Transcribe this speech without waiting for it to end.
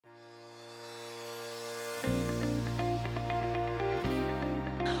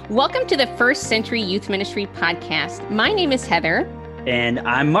Welcome to the First Century Youth Ministry podcast. My name is Heather. And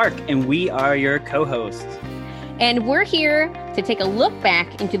I'm Mark, and we are your co-hosts. And we're here to take a look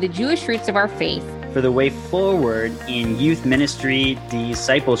back into the Jewish roots of our faith for the way forward in youth ministry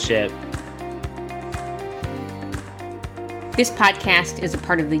discipleship. This podcast is a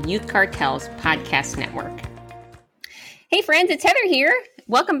part of the Youth Cartels Podcast Network. Hey friends, it's Heather here.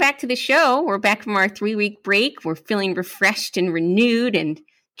 Welcome back to the show. We're back from our 3-week break. We're feeling refreshed and renewed and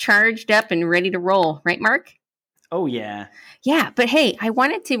charged up and ready to roll. Right, Mark? Oh, yeah. Yeah, but hey, I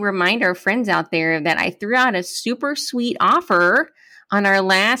wanted to remind our friends out there that I threw out a super sweet offer on our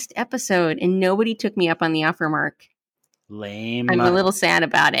last episode, and nobody took me up on the offer, Mark. Lame. I'm a little sad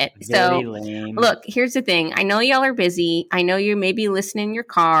about it. Very lame. Look, here's the thing. I know y'all are busy. I know you may be listening in your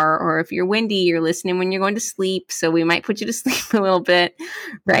car, or if you're windy, you're listening when you're going to sleep. So we might put you to sleep a little bit.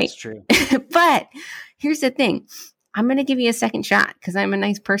 Right. That's true. But here's the thing. I'm going to give you a second shot because I'm a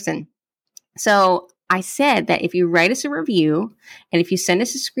nice person. So I said that if you write us a review and if you send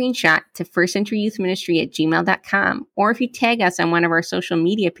us a screenshot to firstcenturyyouthministry@gmail.com, or if you tag us on one of our social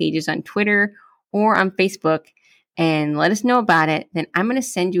media pages on Twitter or on Facebook and let us know about it, then I'm going to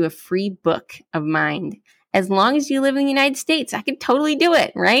send you a free book of mine. As long as you live in the United States, I could totally do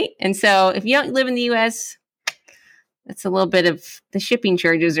it, right? And so if you don't live in the U.S., that's a little bit of the shipping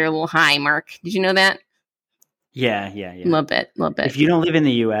charges are a little high, Mark. Did you know that? Yeah. A little bit. If you don't live in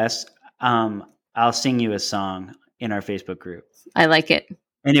the U.S., I'll sing you a song in our Facebook group. I like it.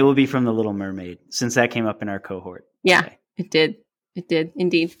 And it will be from The Little Mermaid, since that came up in our cohort. Yeah, today. It did. It did,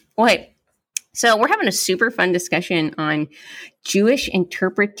 indeed. Well, hey, so we're having a super fun discussion on Jewish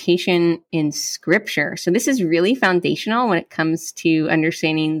interpretation in Scripture. So this is really foundational when it comes to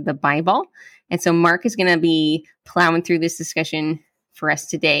understanding the Bible. And so Mark is going to be plowing through this discussion for us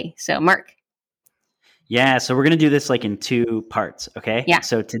today. So Mark. Yeah, so we're going to do this like in 2 parts, okay? Yeah.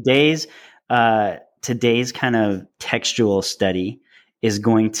 So today's kind of textual study is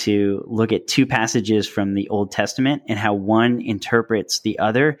going to look at 2 passages from the Old Testament and how one interprets the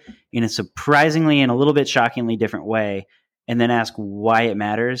other in a surprisingly and a little bit shockingly different way, and then ask why it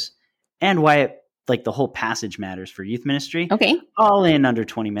matters and why it, like, the whole passage matters for youth ministry. Okay. All in under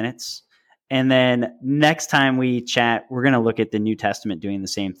 20 minutes. And then next time we chat, we're going to look at the New Testament doing the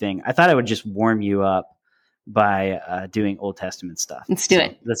same thing. I thought I would just warm you up by doing Old Testament stuff. Let's do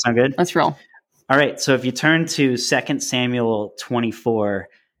it. Does that sound good? Let's roll. All right. So if you turn to 2 Samuel 24,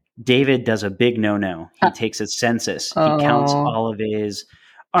 David does a big no-no. He takes a census. He counts all of his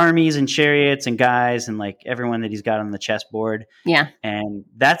armies and chariots and guys and like everyone that he's got on the chessboard. Yeah. And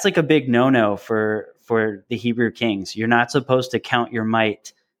that's like a big no-no for the Hebrew kings. You're not supposed to count your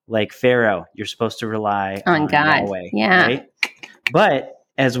might like Pharaoh. You're supposed to rely on God. Yahweh. Yeah. Right? But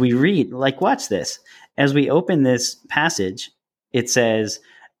as we read, like, watch this. As we open this passage, it says,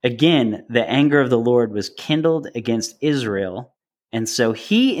 again, the anger of the Lord was kindled against Israel, and so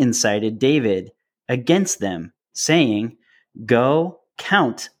he incited David against them, saying, go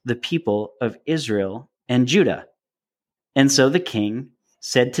count the people of Israel and Judah. And so the king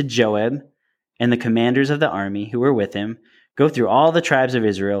said to Joab and the commanders of the army who were with him, go through all the tribes of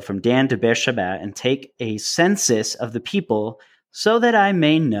Israel from Dan to Beersheba and take a census of the people so that I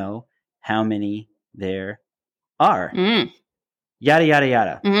may know how many there are. Yada, yada,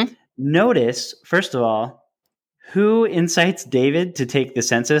 yada. Mm-hmm. Notice, first of all, who incites David to take the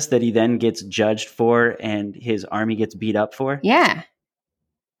census that he then gets judged for and his army gets beat up for? Yeah.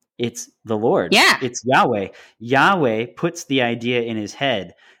 It's the Lord. Yeah. It's Yahweh. Yahweh puts the idea in his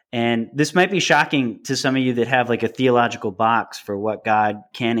head. And this might be shocking to some of you that have like a theological box for what God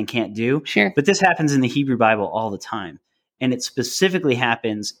can and can't do. Sure. But this happens in the Hebrew Bible all the time. And it specifically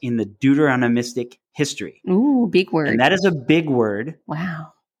happens in the Deuteronomistic history. Ooh, big word. And that is a big word.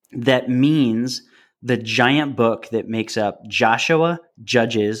 Wow. That means the giant book that makes up Joshua,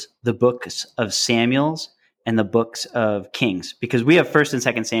 Judges, the books of Samuel's, and the books of Kings. Because we have 1st and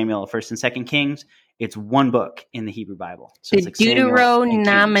 2nd Samuel, 1st and 2nd Kings. It's one book in the Hebrew Bible. So The it's like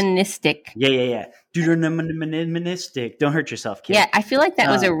Deuteronomistic. Yeah. Deuteronomistic. Don't hurt yourself, kid. Yeah, I feel like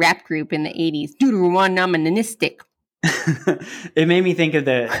that was a rap group in the 80s. Deuteronomistic. It made me think of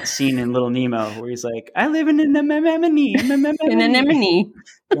the scene in Little Nemo where he's like, I live in an anemone. Anemone.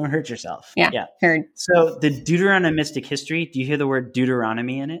 Don't hurt yourself. Yeah, heard. So the Deuteronomistic history, do you hear the word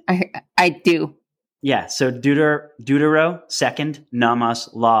Deuteronomy in it? I do. Yeah. So Deutero, second,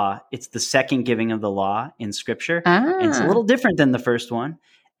 nomos, law. It's the second giving of the law in Scripture. And it's a little different than the first one.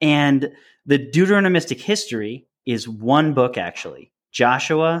 And the Deuteronomistic history is one book, actually.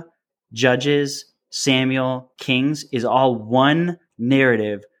 Joshua, Judges, Samuel, Kings is all one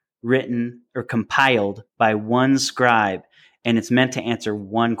narrative written or compiled by one scribe. and it's meant to answer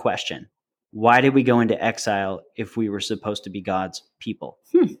one question. Why did we go into exile if we were supposed to be God's people?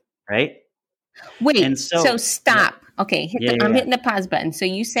 Right? Wait, And so stop. Okay, I'm hitting the pause button. So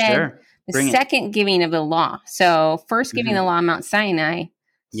you said Sure. the second giving of the law. So first giving the law on Mount Sinai.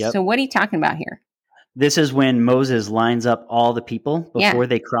 Yep. So what are you talking about here? This is when Moses lines up all the people before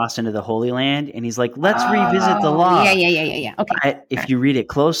they cross into the Holy Land, and he's like, let's revisit the law. Yeah. Okay. But if you read it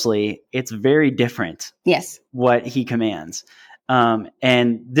closely, it's very different. Yes. What he commands.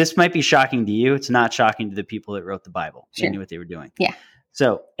 And this might be shocking to you. It's not shocking to the people that wrote the Bible. Sure. They knew what they were doing. Yeah.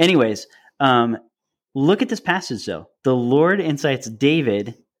 So anyways, look at this passage though. The Lord incites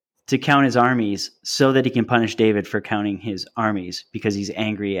David to count his armies so that he can punish David for counting his armies because he's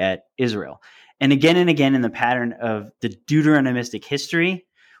angry at Israel. And again in the pattern of the Deuteronomistic history,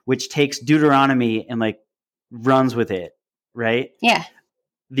 which takes Deuteronomy and like runs with it, right? Yeah.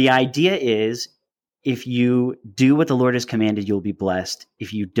 The idea is if you do what the Lord has commanded, you'll be blessed.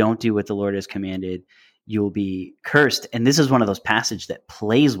 If you don't do what the Lord has commanded, you'll be cursed. And this is one of those passages that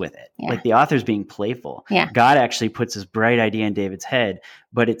plays with it. Yeah. Like the author's being playful. Yeah. God actually puts this bright idea in David's head,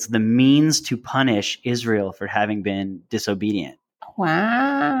 but it's the means to punish Israel for having been disobedient.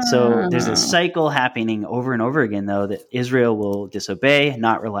 Wow. So there's a cycle happening over and over again, though, that Israel will disobey,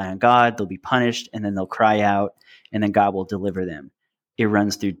 not rely on God. They'll be punished, and then they'll cry out, and then God will deliver them. It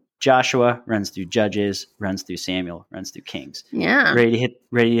runs through Joshua, runs through Judges, runs through Samuel, runs through Kings. Yeah. Ready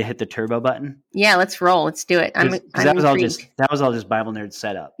to hit the turbo button? Yeah, let's roll. Let's do it. That was all just Bible nerd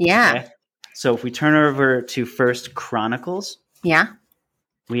setup. Yeah. Okay? So if we turn over to First Chronicles,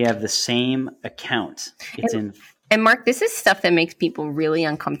 we have the same account. And Mark, this is stuff that makes people really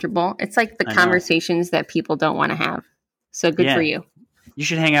uncomfortable. It's like the conversations that people don't want to have. So good for you. You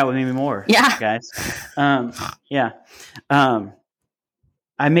should hang out with me more, guys.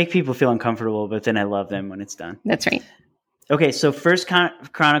 I make people feel uncomfortable, but then I love them when it's done. That's right. Okay, so First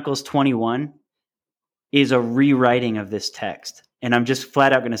Chronicles 21 is a rewriting of this text. And I'm just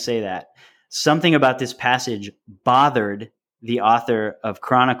flat out going to say that. Something about this passage bothered the author of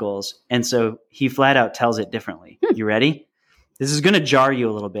Chronicles, and so he flat out tells it differently. You ready? This is going to jar you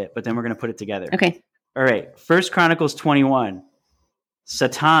a little bit, but then we're going to put it together. Okay. All right. First Chronicles 21.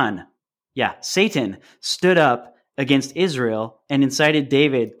 Satan stood up against Israel and incited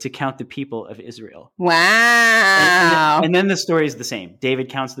David to count the people of Israel. Wow. And then the story is the same. David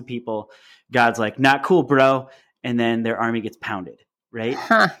counts the people. God's like, not cool, bro. And then their army gets pounded, right?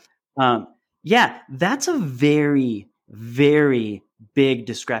 Huh. That's a very, very big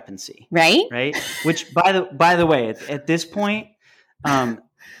discrepancy. Right? Right? Which, by the way, at this point,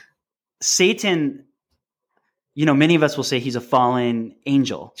 Satan, many of us will say he's a fallen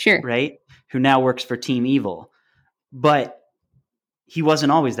angel. Sure. Right? Who now works for Team Evil. But he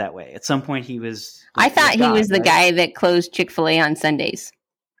wasn't always that way. At some point, he was. I thought he was the guy that closed Chick-fil-A on Sundays.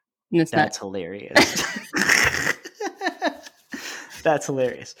 That's hilarious. That's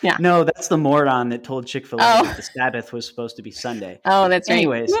hilarious. Yeah. No, that's the moron that told Chick-fil-A that the Sabbath was supposed to be Sunday. Oh, that's right.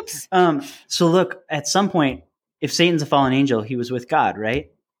 Anyways, whoops. So look, at some point, if Satan's a fallen angel, he was with God, right?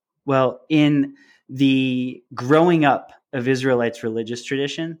 Well, in the growing up of Israelites' religious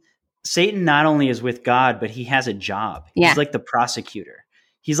tradition, Satan not only is with God, but he has a job. Yeah. He's like the prosecutor.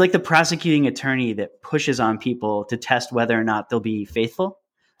 He's like the prosecuting attorney that pushes on people to test whether or not they'll be faithful.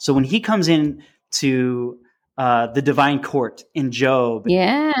 So when he comes in to the divine court in Job,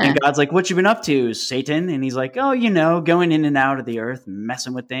 and God's like, what you been up to, Satan? And he's like, going in and out of the earth,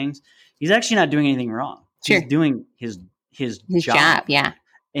 messing with things. He's actually not doing anything wrong. Sure. He's doing his job. Yeah.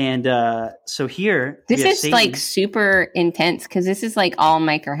 And so here, this is Satan. Like super intense because this is like all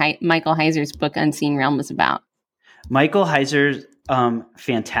Michael Heiser's book Unseen Realm is about. Michael Heiser's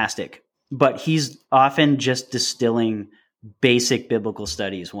fantastic, but he's often just distilling basic biblical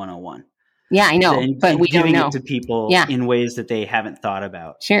studies 101. Yeah, I know, but we don't know. It to people in ways that they haven't thought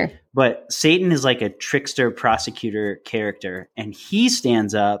about. Sure. But Satan is like a trickster prosecutor character, and he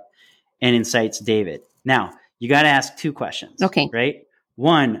stands up and incites David. Now, you got to ask two questions. Okay. Right?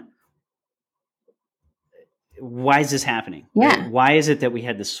 One, why is this happening? Yeah. Right? Why is it that we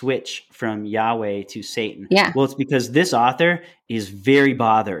had to switch from Yahweh to Satan? Yeah. Well, it's because this author is very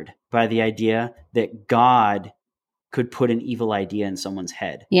bothered by the idea that God could put an evil idea in someone's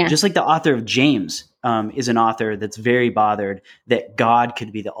head. Yeah. Just like the author of James is an author that's very bothered that God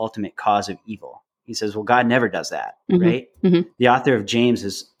could be the ultimate cause of evil. He says, well, God never does that, right? Mm-hmm. The author of James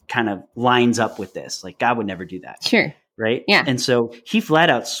is kind of lines up with this. Like God would never do that. Sure. Right? Yeah. And so he flat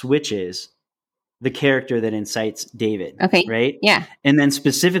out switches the character that incites David. Okay. Right? Yeah. And then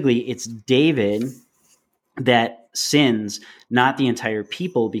specifically, it's David that sins, not the entire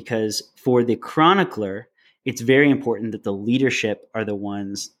people, because for the chronicler, it's very important that the leadership are the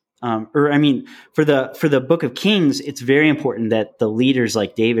ones. For the Book of Kings, it's very important that the leaders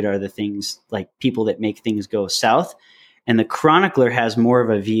like David are the things, like people that make things go south. And the chronicler has more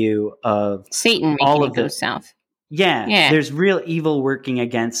of a view of Satan making all it of go the south. Yeah, there's real evil working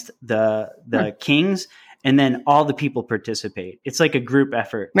against the kings, and then all the people participate. It's like a group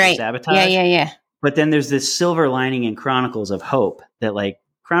effort to sabotage. Yeah. But then there's this silver lining in Chronicles of hope that, like,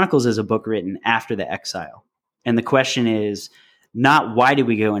 Chronicles is a book written after the exile. And the question is not why did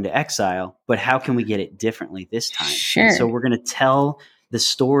we go into exile, but how can we get it differently this time? Sure. And so we're going to tell the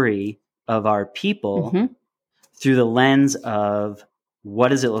story of our people through the lens of what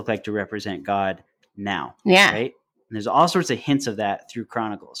does it look like to represent God now? Yeah. Right? And there's all sorts of hints of that through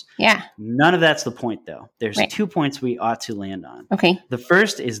Chronicles. Yeah. None of that's the point, though. There's 2 points we ought to land on. Okay. The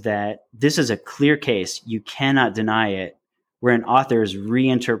first is that this is a clear case, you cannot deny it, where an author is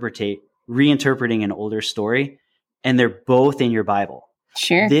reinterpreting an older story, and they're both in your Bible.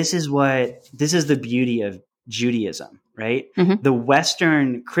 Sure. This is the beauty of Judaism, right? The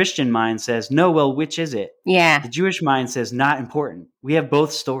Western Christian mind says, no, well, which is it? Yeah. The Jewish mind says, not important. We have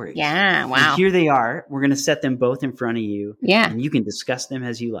both stories. Yeah. Wow. And here they are. We're going to set them both in front of you. Yeah. And you can discuss them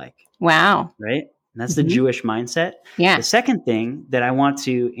as you like. Wow. Right? And that's the Jewish mindset. Yeah. The second thing that I want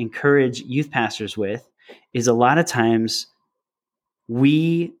to encourage youth pastors with is a lot of times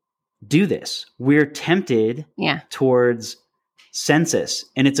we do this. We're tempted towards census,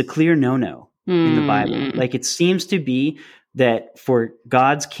 and it's a clear no-no in the Bible. Like, it seems to be that for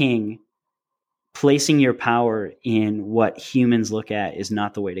God's king, placing your power in what humans look at is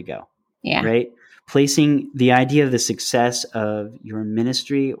not the way to go. Yeah. Right? Placing the idea of the success of your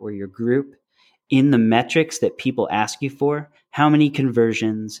ministry or your group in the metrics that people ask you for. How many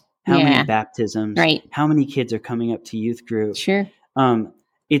conversions, how many baptisms, how many kids are coming up to youth group. Sure.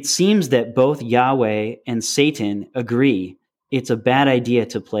 It seems that both Yahweh and Satan agree it's a bad idea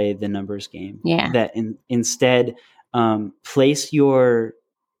to play the numbers game. Yeah. That instead place your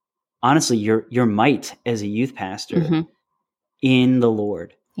might as a youth pastor in the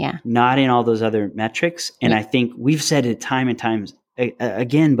Lord. Yeah. Not in all those other metrics. And I think we've said it time and times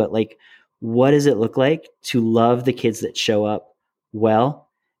again, but like, what does it look like to love the kids that show up well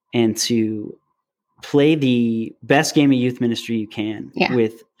and to play the best game of youth ministry you can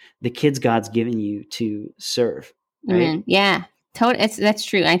with the kids God's given you to serve. Right? Yeah, that's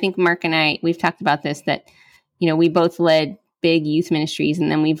true. I think Mark and I, we've talked about this, that, we both led big youth ministries,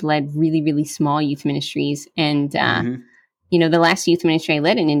 and then we've led really, really small youth ministries. And, the last youth ministry I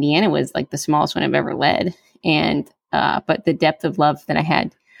led in Indiana was like the smallest one I've ever led. And, but the depth of love that I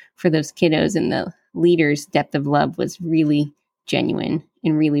had for those kiddos and the leaders' depth of love was really genuine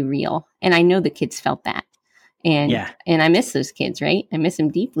and really real. And I know the kids felt that. And I miss those kids, right? I miss them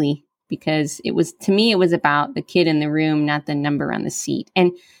deeply, because it was about the kid in the room, not the number on the seat.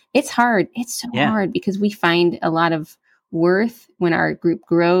 And it's hard. It's so hard, because we find a lot of worth when our group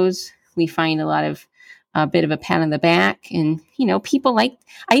grows. We find a lot of a bit of a pat on the back. And, people I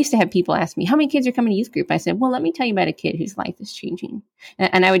used to have people ask me, how many kids are coming to youth group? I said, well, let me tell you about a kid whose life is changing.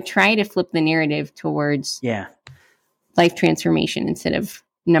 And I would try to flip the narrative towards life transformation instead of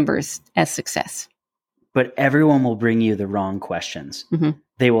numbers as success. But everyone will bring you the wrong questions.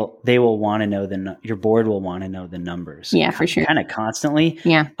 They will want to know your board will want to know the numbers. Yeah, for sure. Kind of constantly.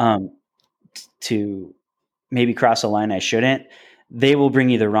 Yeah. To maybe cross a line I shouldn't. They will bring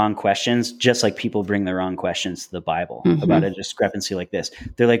you the wrong questions, just like people bring the wrong questions to the Bible about a discrepancy like this.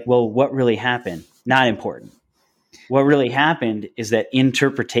 They're like, well, what really happened? Not important. What really happened is that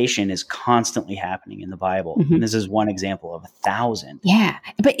interpretation is constantly happening in the Bible. And this is one example of 1,000. Yeah.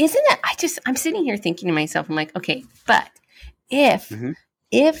 But isn't it, I'm sitting here thinking to myself, I'm like, okay, but if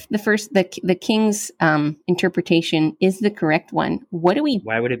the king's interpretation is the correct one, why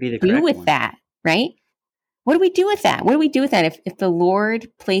would it be the correct do with one? that? Right? What do we do with that? What do we do with that if the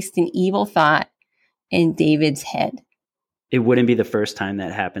Lord placed an evil thought in David's head? It wouldn't be the first time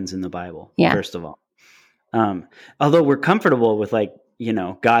that happens in the Bible, first of all. Although we're comfortable with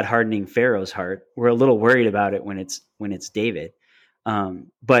God hardening Pharaoh's heart, we're a little worried about it when it's David.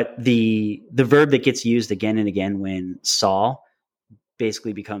 But the verb that gets used again and again when Saul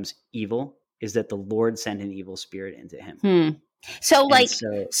basically becomes evil is that the Lord sent an evil spirit into him. So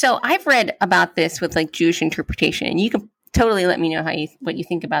I've read about this with Jewish interpretation, and you can totally let me know what you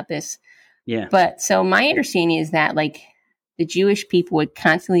think about this. Yeah. But so my understanding is that the Jewish people would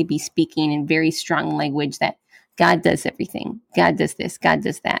constantly be speaking in very strong language that God does everything. God does this. God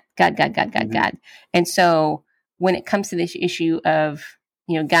does that. God. God. And so when it comes to this issue of,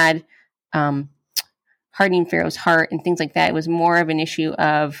 God hardening Pharaoh's heart and things like that, it was more of an issue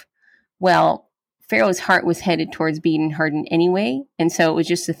of, well, Pharaoh's heart was headed towards being hardened anyway. And so it was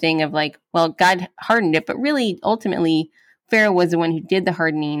just a thing of like, well, God hardened it, but really, ultimately, Pharaoh was the one who did the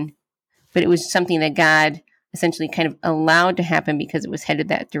hardening, but it was something that God essentially kind of allowed to happen because it was headed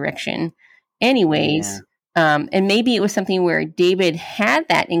that direction anyways. Yeah. And maybe it was something where David had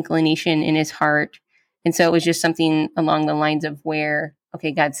that inclination in his heart. And so it was just something along the lines of where,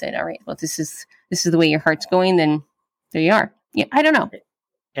 okay, God said, all right, well, this is the way your heart's going, then there you are. Yeah, I don't know.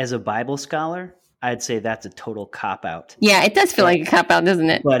 As a Bible scholar, I'd say that's a total cop-out. Yeah, it does feel like a cop-out, doesn't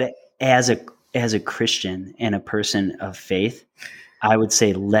it? But as a Christian and a person of faith, I would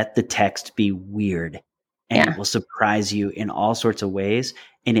say let the text be weird, and it will surprise you in all sorts of ways.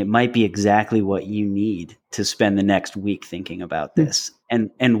 And it might be exactly what you need to spend the next week thinking about this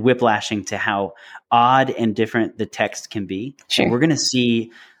and whiplashing to how odd and different the text can be. Sure. And we're going to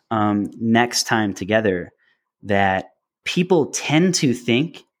see next time together that people tend to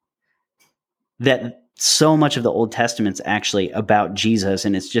think that so much of the Old Testament's actually about Jesus,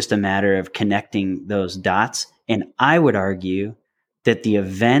 and it's just a matter of connecting those dots. And I would argue that the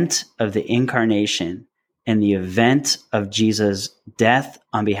event of the incarnation and the event of Jesus' death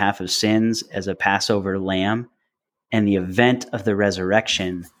on behalf of sins as a Passover lamb and the event of the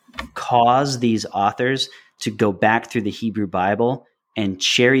resurrection cause these authors to go back through the Hebrew Bible and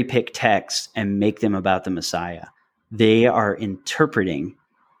cherry pick texts and make them about the Messiah. They are interpreting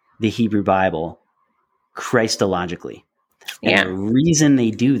the Hebrew Bible Christologically. And the reason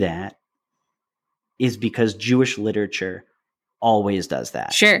they do that is because Jewish literature always does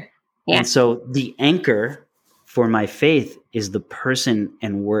that. Sure. Yeah. And so the anchor for my faith is the person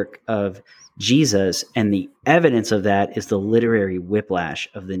and work of Jesus, and the evidence of that is the literary whiplash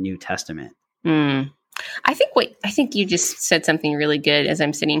of the New Testament. I think you just said something really good as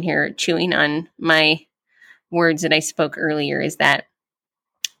I'm sitting here chewing on my words that I spoke earlier, is that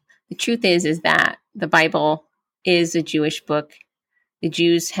the truth is that the Bible is a Jewish book. The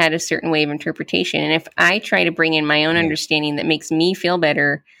Jews had a certain way of interpretation. And if I try to bring in my own understanding that makes me feel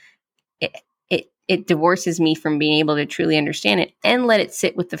better, it divorces me from being able to truly understand it and let it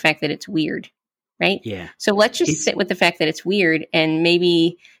sit with the fact that it's weird. Right? Yeah. So let's just sit with the fact that it's weird and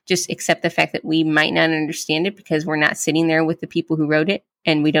maybe just accept the fact that we might not understand it because we're not sitting there with the people who wrote it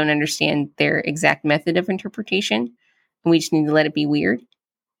and we don't understand their exact method of interpretation. And we just need to let it be weird.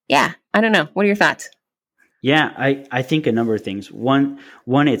 Yeah. I don't know. What are your thoughts? Yeah, I think a number of things. One,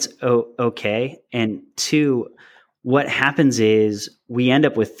 it's okay. And two, what happens is we end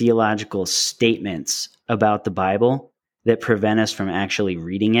up with theological statements about the Bible that prevent us from actually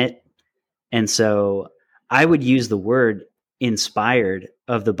reading it. And so I would use the word inspired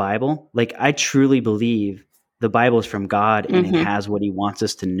of the Bible. Like, I truly believe the Bible is from God and it has what he wants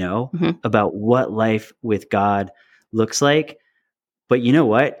us to know about what life with God looks like. But you know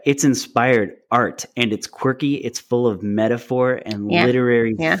what? It's inspired art, and it's quirky. It's full of metaphor and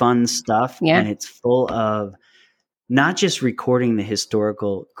literary fun stuff. Yeah. And it's full of not just recording the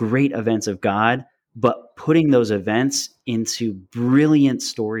historical great events of God, but putting those events into brilliant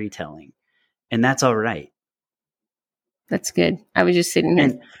storytelling. And that's all right. That's good. I was just sitting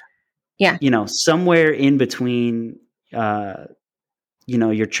here. And, somewhere in between,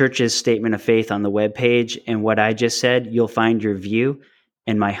 your church's statement of faith on the webpage and what I just said, you'll find your view.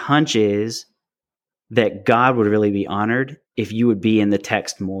 And my hunch is that God would really be honored if you would be in the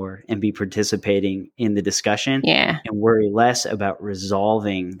text more and be participating in the discussion and worry less about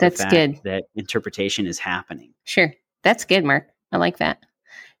resolving the fact that interpretation is happening. Sure. That's good, Mark. I like that.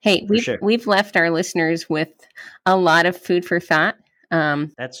 Hey, we've left our listeners with a lot of food for thought.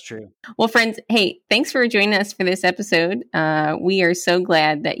 That's true. Well, friends, hey, thanks for joining us for this episode. We are so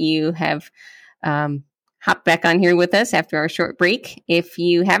glad that you have hopped back on here with us after our short break. If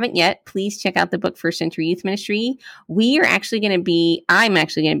you haven't yet, please check out the book First Century Youth Ministry. I'm actually going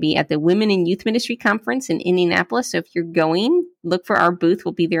to be at the Women in Youth Ministry Conference in Indianapolis. So if you're going, look for our booth.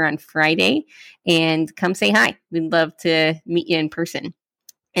 We'll be there on Friday and come say hi. We'd love to meet you in person.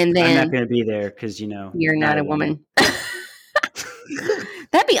 And then I'm not going to be there because, you're not a woman.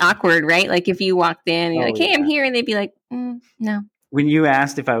 That'd be awkward, right? Like if you walked in and you're like, hey, I'm here. And they'd be like, no. When you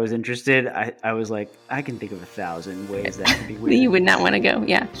asked if I was interested, I was like, I can think of 1,000 ways that could be weird. You would not want to go.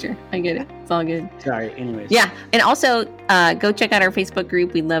 Yeah, sure. I get it. It's all good. Sorry. Anyways. Yeah. And also go check out our Facebook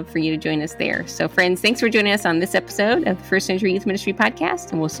group. We'd love for you to join us there. So friends, thanks for joining us on this episode of the First Century Youth Ministry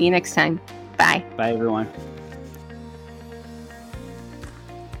Podcast. And we'll see you next time. Bye. Bye, everyone.